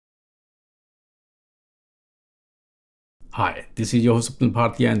Hi, this is your host Swapnil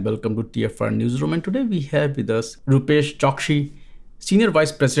Bhartia and welcome to TFiR Newsroom. And today we have with us Rupesh Chokshi, Senior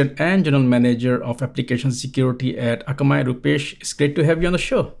Vice President and General Manager of Application Security at Akamai. Rupesh, it's great to have you on the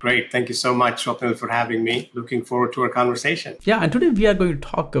show. Great. Thank you so much, Swapnil, for having me. Looking forward to our conversation. Yeah, and today we are going to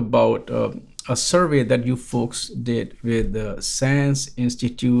talk about a survey that you folks did with the SANS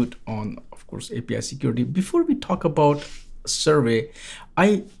Institute on, of course, API security. Before we talk about survey,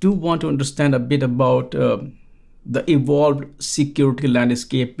 I do want to understand a bit about the evolved security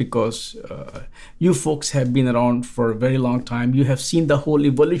landscape, because you folks have been around for a very long time. You have seen the whole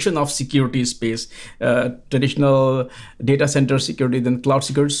evolution of security space, traditional data center security, then cloud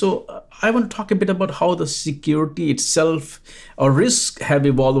security. So I want to talk a bit about how the security itself or risks have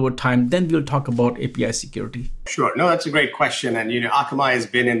evolved over time. Then we'll talk about API security. Sure. No, that's a great question. And, Akamai has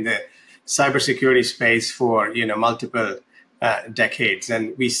been in the cybersecurity space for, multiple decades,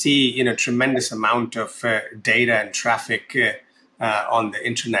 and we see tremendous amount of data and traffic on the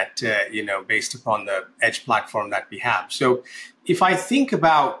internet, based upon the edge platform that we have. So if I think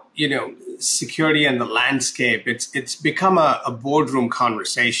about security and the landscape, it's become a boardroom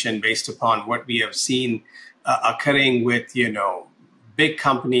conversation based upon what we have seen occurring with big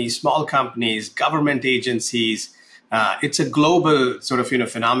companies, small companies, government agencies. It's a global sort of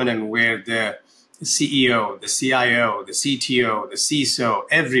phenomenon where the CEO, the CIO, the CTO, the CISO,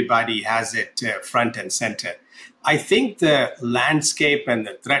 everybody has it front and center. I think the landscape and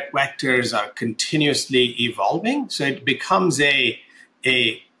the threat vectors are continuously evolving. So it becomes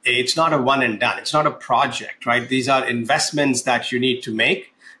it's not a one and done. It's not a project, right? These are investments that you need to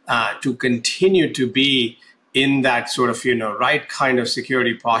make to continue to be in that sort of, right kind of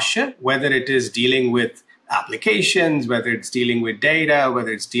security posture, whether it is dealing with applications, whether it's dealing with data,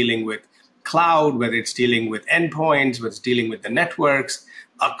 whether it's dealing with cloud, whether it's dealing with endpoints, whether it's dealing with the networks.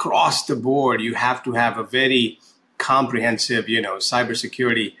 Across the board, you have to have a very comprehensive,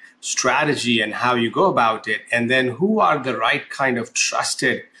 cybersecurity strategy and how you go about it. And then who are the right kind of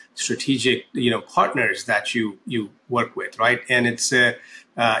trusted strategic, partners that you work with, right? And it's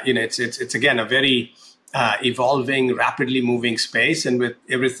again, a very evolving, rapidly moving space. And with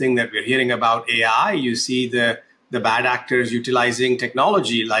everything that we're hearing about AI, you see the bad actors utilizing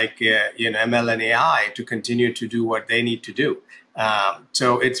technology like ML and AI to continue to do what they need to do.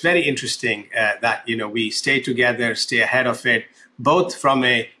 So it's very interesting that we stay together, stay ahead of it, both from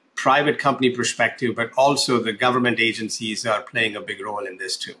a private company perspective, but also the government agencies are playing a big role in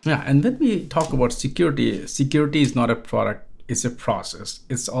this too. Yeah, and when we talk about security, security is not a product. It's a process.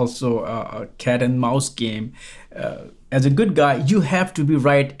 It's also a cat and mouse game. As a good guy, you have to be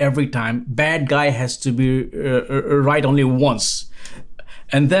right every time. Bad guy has to be right only once.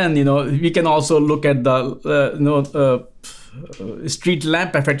 And then, we can also look at the, street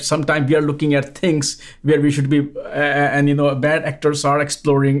lamp effect. Sometimes we are looking at things where we should be, and bad actors are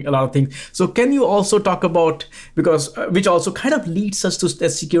exploring a lot of things. So can you also talk about, because which also kind of leads us to that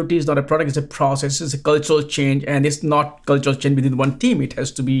security is not a product, it's a process, it's a cultural change, and it's not cultural change within one team. It has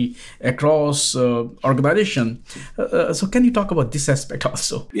to be across organization. So can you talk about this aspect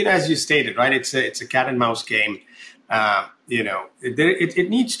also? As you stated, right, it's a cat and mouse game. It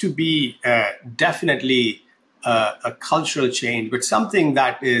needs to be definitely a cultural change, but something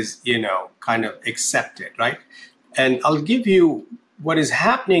that is, kind of accepted, right? And I'll give you what is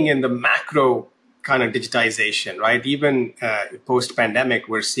happening in the macro kind of digitization, right? Even post-pandemic,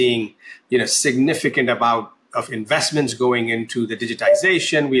 we're seeing, significant amount of investments going into the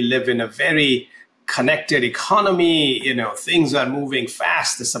digitization. We live in a very connected economy, things are moving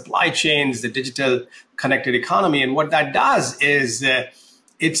fast, the supply chains, the digital connected economy. And what that does is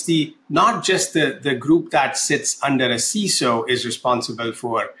it's not just the group that sits under a CISO is responsible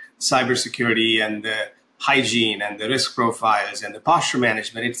for cybersecurity and the hygiene and the risk profiles and the posture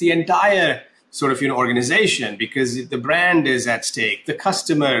management. It's the entire sort of organization, because the brand is at stake, the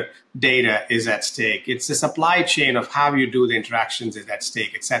customer data is at stake, it's the supply chain of how you do the interactions is at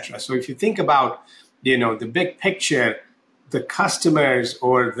stake, etc. So if you think about the big picture, the customers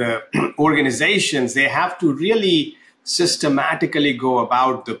or the organizations, they have to really systematically go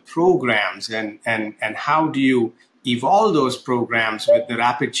about the programs and how do you evolve those programs with the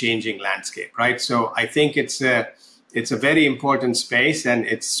rapid changing landscape, right? So I think it's a very important space, and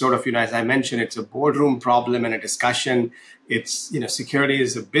it's sort of, as I mentioned, it's a boardroom problem and a discussion. It's, security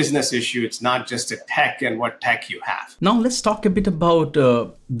is a business issue. It's not just a tech and what tech you have. Now let's talk a bit about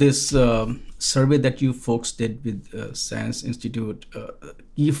this survey that you folks did with SANS Institute,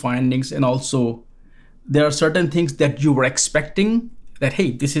 key findings, and also there are certain things that you were expecting that,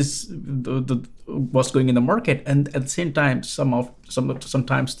 hey, this is what's going in the market. And at the same time,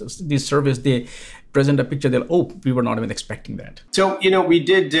 sometimes these surveys, they present a picture that, oh, we were not even expecting that. So, we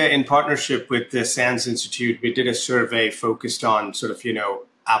did in partnership with the SANS Institute, we did a survey focused on sort of,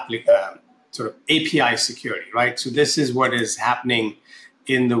 API security, right? So this is what is happening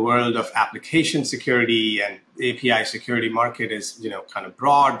in the world of application security, and the API security market is, kind of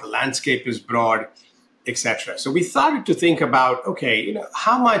broad, the landscape is broad, etc. So we started to think about, okay,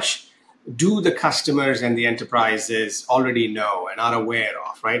 how much do the customers and the enterprises already know and are aware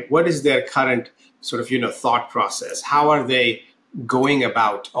of, right? What is their current sort of, thought process? How are they going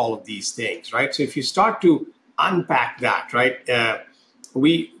about all of these things, right? So if you start to unpack that, right,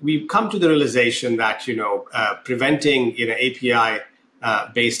 we've come to the realization that, preventing, API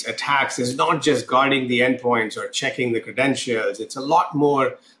based attacks is not just guarding the endpoints or checking the credentials. It's a lot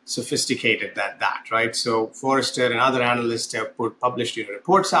more sophisticated than that, right? So Forrester and other analysts have published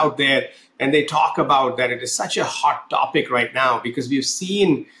reports out there, and they talk about that it is such a hot topic right now because we've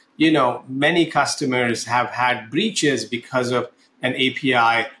seen, many customers have had breaches because of an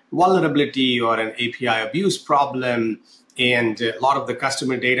API vulnerability or an API abuse problem, and a lot of the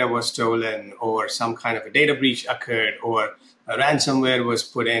customer data was stolen, or some kind of a data breach occurred, or a ransomware was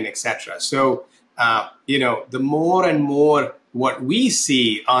put in, etc. So, the more and more what we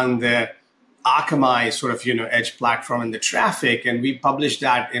see on the Akamai sort of, edge platform and the traffic, and we published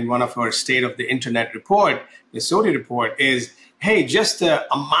that in one of our State of the Internet report, the SOTI report, is, hey, just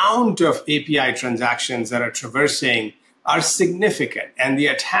the amount of API transactions that are traversing are significant. And the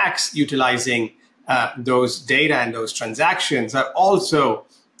attacks utilizing those data and those transactions are also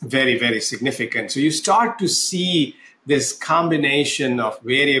very, very significant. So you start to see this combination of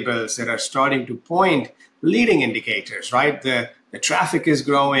variables that are starting to point leading indicators, right? The traffic is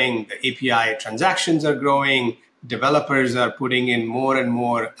growing, the API transactions are growing, developers are putting in more and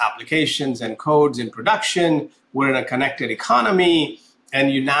more applications and codes in production. We're in a connected economy,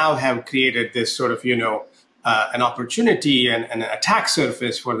 and you now have created this sort of, an opportunity and an attack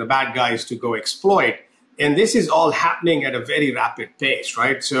surface for the bad guys to go exploit. And this is all happening at a very rapid pace,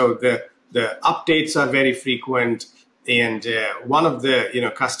 right? So the updates are very frequent. And one of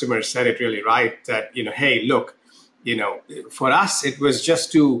the customers said it really right, that hey, look, for us it was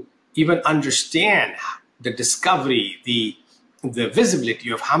just to even understand the discovery, the visibility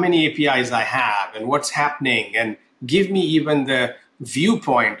of how many APIs I have and what's happening, and give me even the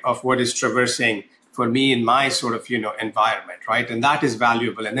viewpoint of what is traversing for me in my sort of environment, right? And that is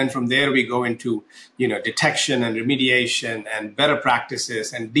valuable. And then from there we go into detection and remediation and better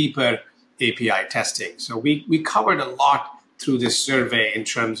practices and deeper API testing. So we covered a lot through this survey in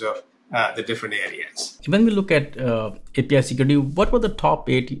terms of the different areas. When we look at API security, what were the top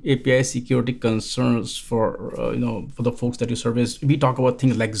 8 API security concerns for for the folks that you service? We talk about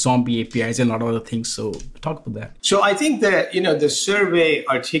things like zombie APIs and a lot of other things. So talk about that. So I think that the survey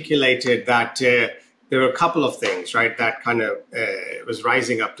articulated that there were a couple of things, right, that kind of was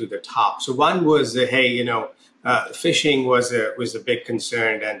rising up to the top. So one was hey, phishing was a big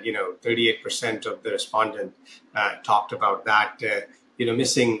concern, and 38% of the respondents talked about that.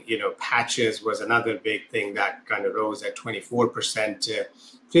 Missing patches was another big thing that kind of rose at 24%. So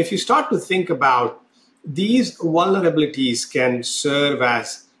if you start to think about these vulnerabilities, can serve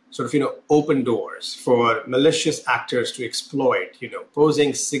as sort of open doors for malicious actors to exploit,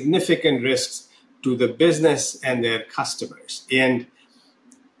 posing significant risks to the business and their customers. And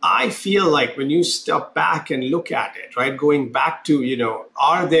I feel like when you step back and look at it, right, going back to,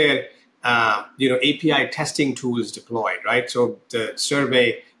 are there, API testing tools deployed, right? So the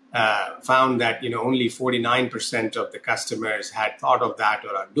survey found that, only 49% of the customers had thought of that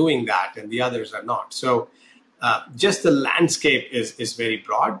or are doing that, and the others are not. So just the landscape is very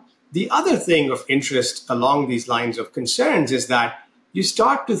broad. The other thing of interest along these lines of concerns is that you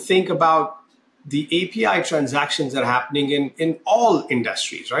start to think about the API transactions that are happening in all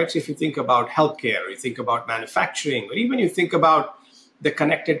industries, right? So if you think about healthcare, or you think about manufacturing, or even you think about the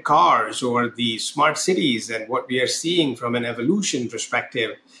connected cars or the smart cities and what we are seeing from an evolution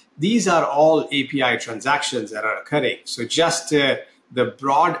perspective, these are all API transactions that are occurring. So just the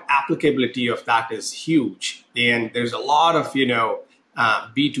broad applicability of that is huge. And there's a lot of,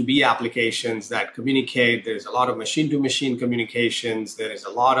 B2B applications that communicate. There's a lot of machine-to-machine communications. There is a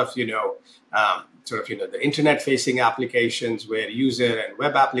lot of, the internet-facing applications where user and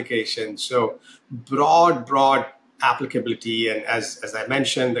web applications. So broad applicability. And as I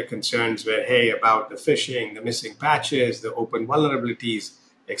mentioned, the concerns were, hey, about the phishing, the missing patches, the open vulnerabilities,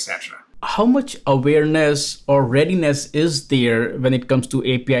 etc. how much awareness or readiness is there when it comes to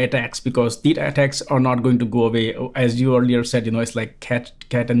API attacks? Because these attacks are not going to go away. As you earlier said, it's like cat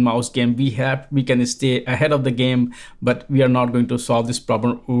and mouse game. We can stay ahead of the game, but we are not going to solve this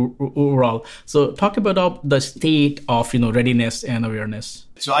problem overall. So talk about the state of readiness and awareness.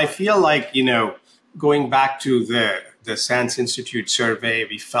 So I feel like going back to the SANS Institute survey,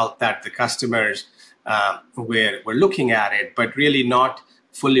 we felt that the customers were looking at it, but really not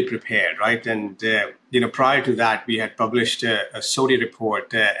fully prepared, right? And prior to that, we had published a SOTI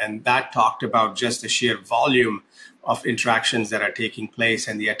report, and that talked about just the sheer volume of interactions that are taking place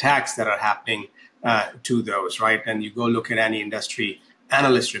and the attacks that are happening to those, right? And you go look at any industry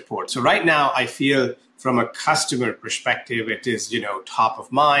analyst report. So right now, I feel from a customer perspective, it is top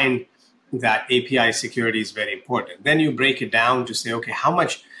of mind that API security is very important. Then you break it down to say, okay, how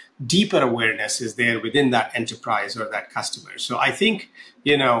much deeper awareness is there within that enterprise or that customer? So I think,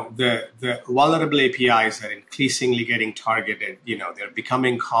 the vulnerable APIs are increasingly getting targeted. They're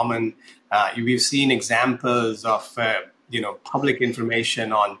becoming common. We've seen examples of, public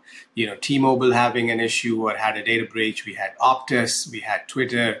information on, T-Mobile having an issue or had a data breach. We had Optus, we had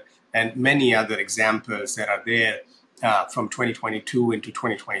Twitter, and many other examples that are there from 2022 into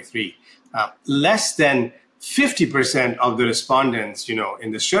 2023. Less than 50% of the respondents,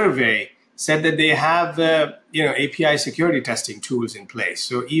 in the survey said that they have, API security testing tools in place.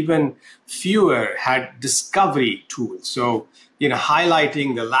 So even fewer had discovery tools. So,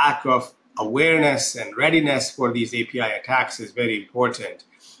 highlighting the lack of awareness and readiness for these API attacks is very important.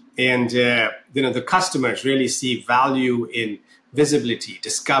 And, the customers really see value in visibility,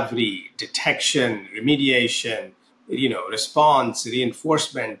 discovery, detection, remediation, response,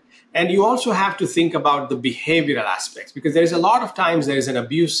 reinforcement. And you also have to think about the behavioral aspects, because there's a lot of times there is an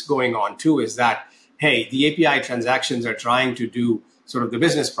abuse going on too, is that, hey, the API transactions are trying to do sort of the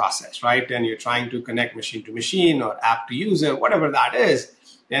business process, right? And you're trying to connect machine to machine or app to user, whatever that is.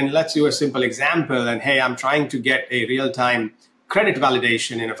 And let's do a simple example. And hey, I'm trying to get a real-time credit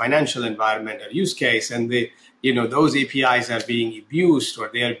validation in a financial environment or use case. And those APIs are being abused, or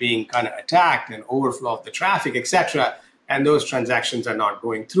they are being kind of attacked and overflow of the traffic, etc. And those transactions are not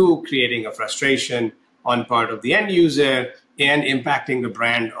going through, creating a frustration on part of the end user and impacting the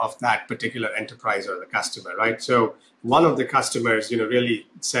brand of that particular enterprise or the customer, right? So one of the customers, really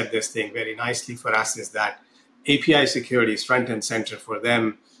said this thing very nicely for us, is that API security is front and center for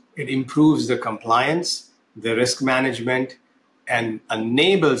them. It improves the compliance, the risk management, and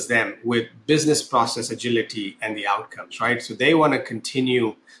enables them with business process agility and the outcomes, right? So they want to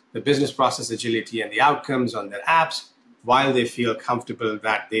continue the business process agility and the outcomes on their apps while they feel comfortable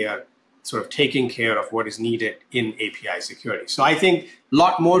that they are sort of taking care of what is needed in API security. So I think a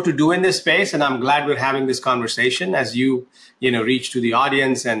lot more to do in this space, and I'm glad we're having this conversation as you reach to the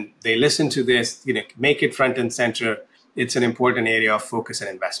audience and they listen to this, make it front and center. It's an important area of focus and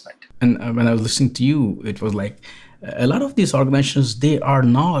investment. And when I was listening to you, it was like a lot of these organizations, they are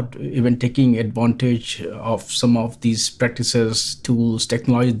not even taking advantage of some of these practices, tools,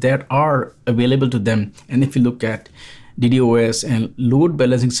 technologies that are available to them. And if you look at DDoS and load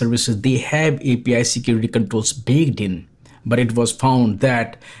balancing services, they have API security controls baked in. But it was found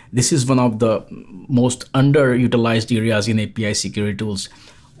that this is one of the most underutilized areas in API security tools.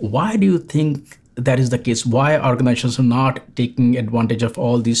 Why do you think that is the case? Why organizations are not taking advantage of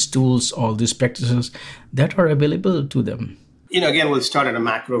all these tools, all these practices that are available to them? Again, we'll start at a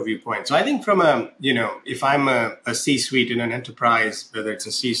macro viewpoint. So I think from if I'm a C-suite in an enterprise, whether it's a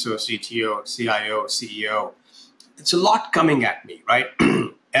CISO, CTO, CIO, CEO, it's a lot coming at me, right?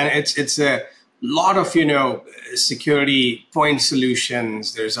 And it's a lot of, security point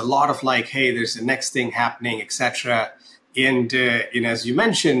solutions. There's a lot of like, hey, there's the next thing happening, etc. And as you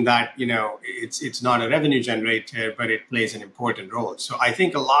mentioned that, it's not a revenue generator, but it plays an important role. So I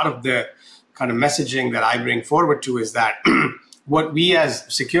think a lot of the kind of messaging that I bring forward to is that what we as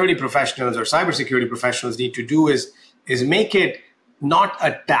security professionals or cybersecurity professionals need to do is make it not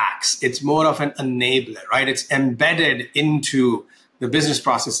a tax. It's more of an enabler, right? It's embedded into the business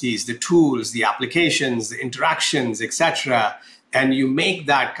processes, the tools, the applications, the interactions, etc. And you make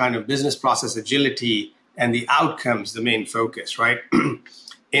that kind of business process agility and the outcomes the main focus, right?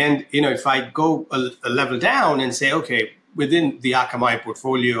 And if I go a level down and say, okay, within the Akamai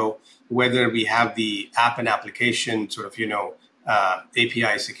portfolio, whether we have the app and application sort of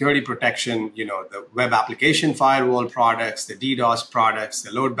API security protection, the web application firewall products, the DDoS products,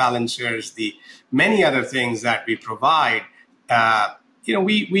 the load balancers, the many other things that we provide,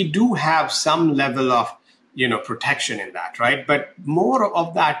 we do have some level of protection in that, right? But more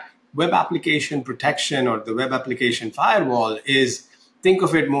of that web application protection or the web application firewall is think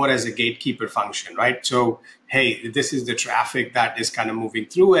of it more as a gatekeeper function, right? So, hey, this is the traffic that is kind of moving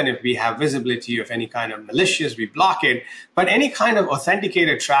through. And if we have visibility of any kind of malicious, we block it. But any kind of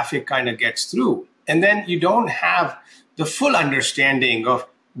authenticated traffic kind of gets through. And then you don't have the full understanding of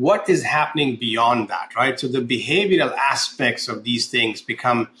what is happening beyond that, right? So the behavioral aspects of these things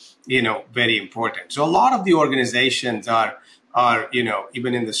become, very important. So a lot of the organizations are,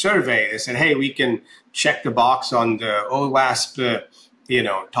 even in the survey, they said, hey, we can check the box on the OWASP,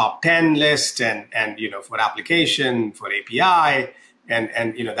 top 10 list and for application, for API, and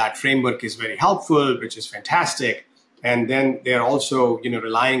that framework is very helpful, which is fantastic. And then they're also,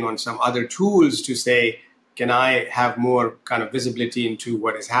 relying on some other tools to say, can I have more kind of visibility into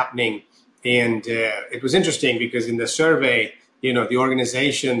what is happening? And it was interesting because in the survey, the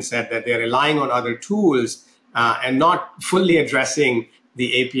organization said that they're relying on other tools and not fully addressing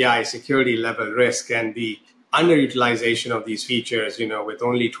the API security level risk and the underutilization of these features, with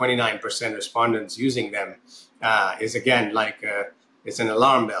only 29% respondents using them, is again like it's an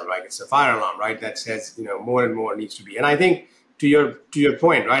alarm bell, right? It's a fire alarm, right? That says, more and more needs to be. And I think to your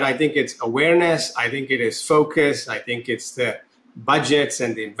point, right? I think it's awareness. I think it is focus. I think it's the budgets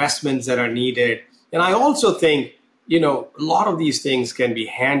and the investments that are needed. And I also think, a lot of these things can be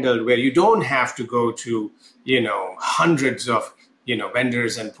handled where you don't have to go to, hundreds of,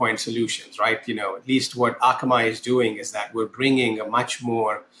 vendors and point solutions, right? At least what Akamai is doing is that we're bringing a much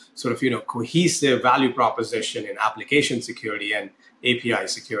more sort of, cohesive value proposition in application security and API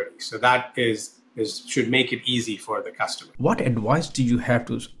security. So that should make it easy for the customer. What advice do you have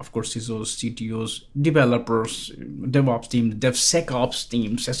to, of course, CISOs, CTOs, developers, DevOps teams, DevSecOps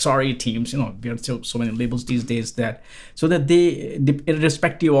teams, SRE teams, there are so many labels these days so that they,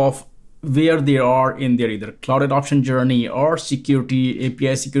 irrespective of where they are in their either cloud adoption journey or security,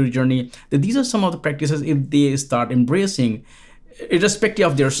 API security journey, that these are some of the practices if they start embracing, irrespective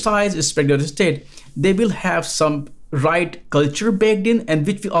of their size, irrespective of the state, they will have some right culture baked in, and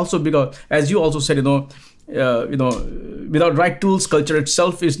which will also, because as you also said, without right tools, culture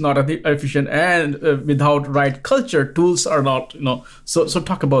itself is not efficient, and without right culture, tools are not, so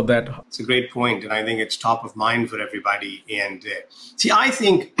talk about that. It's a great point, and I think it's top of mind for everybody. And see, I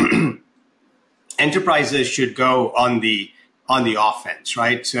think enterprises should go on the offense,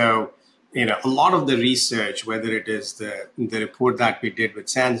 right? So, a lot of the research, whether it is the report that we did with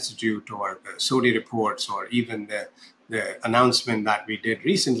SANS Institute or the SODI reports, or even the announcement that we did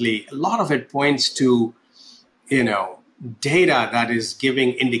recently, a lot of it points to, data that is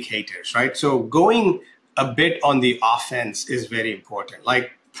giving indicators, right? So going a bit on the offense is very important.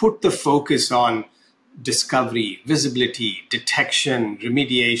 Like, put the focus on discovery, visibility, detection,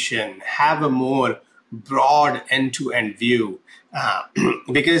 remediation, have a more broad end-to-end view,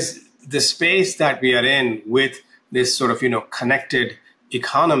 because the space that we are in with this sort of, connected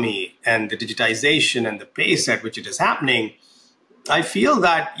economy and the digitization and the pace at which it is happening, I feel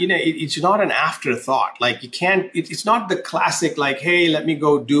that, it's not an afterthought. Like, it's not the classic, like, hey, let me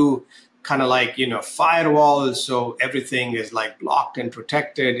go do kind of like, firewalls, so everything is like blocked and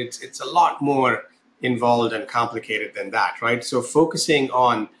protected. It's a lot more involved and complicated than that, right? So focusing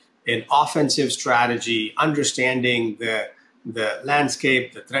on an offensive strategy, understanding the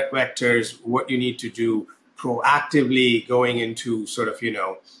landscape, the threat vectors, what you need to do proactively, going into sort of,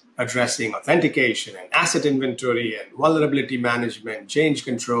 addressing authentication and asset inventory and vulnerability management, change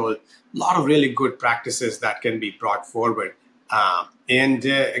control, a lot of really good practices that can be brought forward. And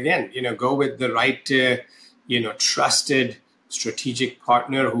again, go with the right, trusted strategic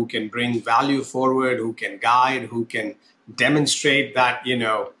partner who can bring value forward, who can guide, who can demonstrate that,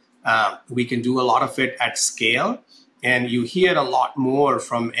 we can do a lot of it at scale. And you hear a lot more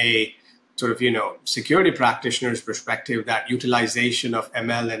from a sort of, security practitioner's perspective that utilization of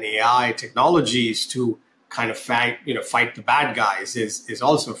ML and AI technologies to kind of fight the bad guys is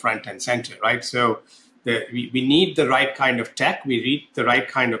also front and center, right? So we need the right kind of tech, we need the right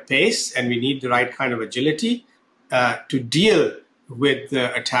kind of pace, and we need the right kind of agility to deal with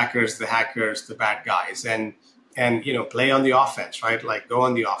the attackers, the hackers, the bad guys, and play on the offense, right? Like, go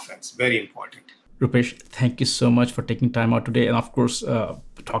on the offense. Very important. Rupesh, thank you so much for taking time out today, and of course,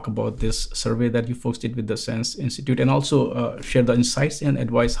 talk about this survey that you folks did with the SANS Institute, and also share the insights and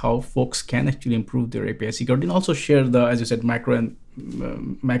advice how folks can actually improve their API security, and also share the, as you said, macro and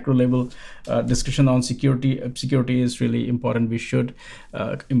macro level discussion on security. Security is really important. We should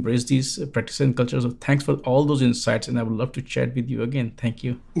embrace these practices and cultures. So thanks for all those insights, and I would love to chat with you again. Thank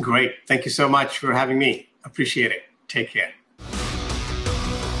you. Great. Thank you so much for having me. Appreciate it. Take care.